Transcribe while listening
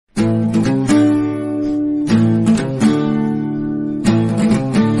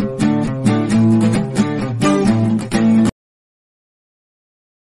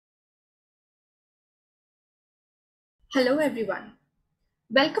Hello everyone.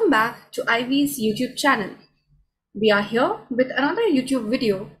 Welcome back to Ivy's YouTube channel. We are here with another YouTube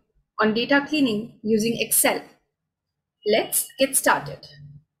video on data cleaning using Excel. Let's get started.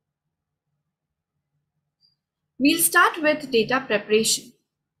 We'll start with data preparation.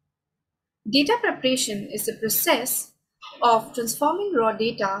 Data preparation is the process of transforming raw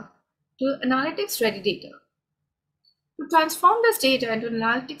data to analytics ready data. To transform this data into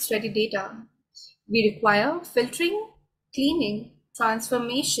analytics ready data, we require filtering, cleaning,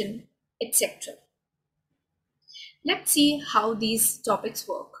 transformation, etc. Let's see how these topics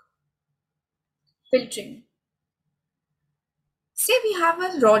work. Filtering. Say we have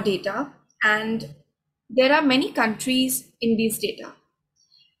a raw data and there are many countries in these data.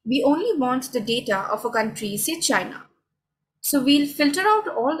 We only want the data of a country, say China. So we'll filter out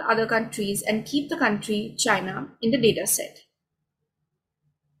all other countries and keep the country China in the data set.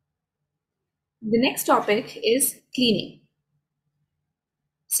 The next topic is cleaning.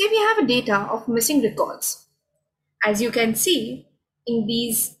 Say we have a data of missing records. As you can see, in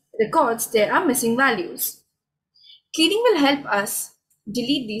these records, there are missing values. Cleaning will help us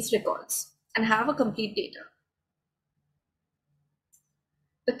delete these records and have a complete data.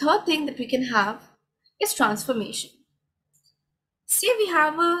 The third thing that we can have is transformation. Say we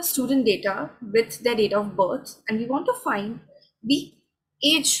have a student data with their date of birth and we want to find the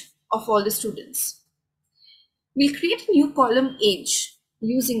age of all the students. We'll create a new column age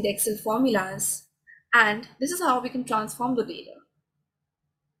using the Excel formulas, and this is how we can transform the data.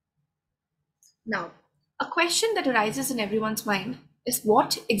 Now, a question that arises in everyone's mind is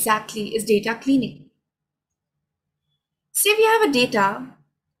what exactly is data cleaning? Say we have a data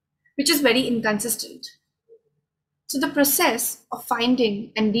which is very inconsistent. So the process of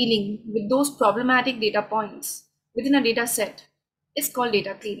finding and dealing with those problematic data points within a data set is called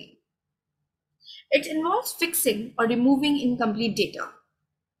data cleaning. It involves fixing or removing incomplete data.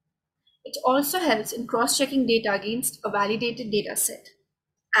 It also helps in cross-checking data against a validated data set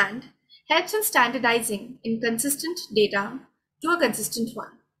and helps in standardizing inconsistent data to a consistent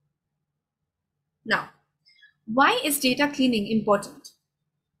one. Now, why is data cleaning important?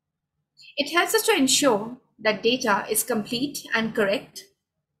 It helps us to ensure that data is complete and correct.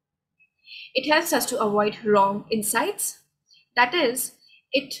 It helps us to avoid wrong insights. That is,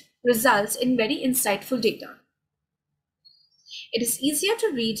 it results in very insightful data. It is easier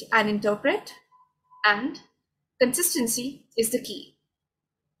to read and interpret, and consistency is the key.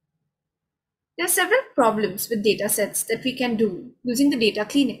 There are several problems with data sets that we can do using the data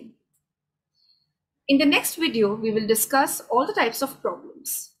cleaning. In the next video, we will discuss all the types of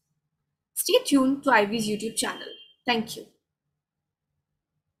problems. Stay tuned to Ivy's YouTube channel. Thank you.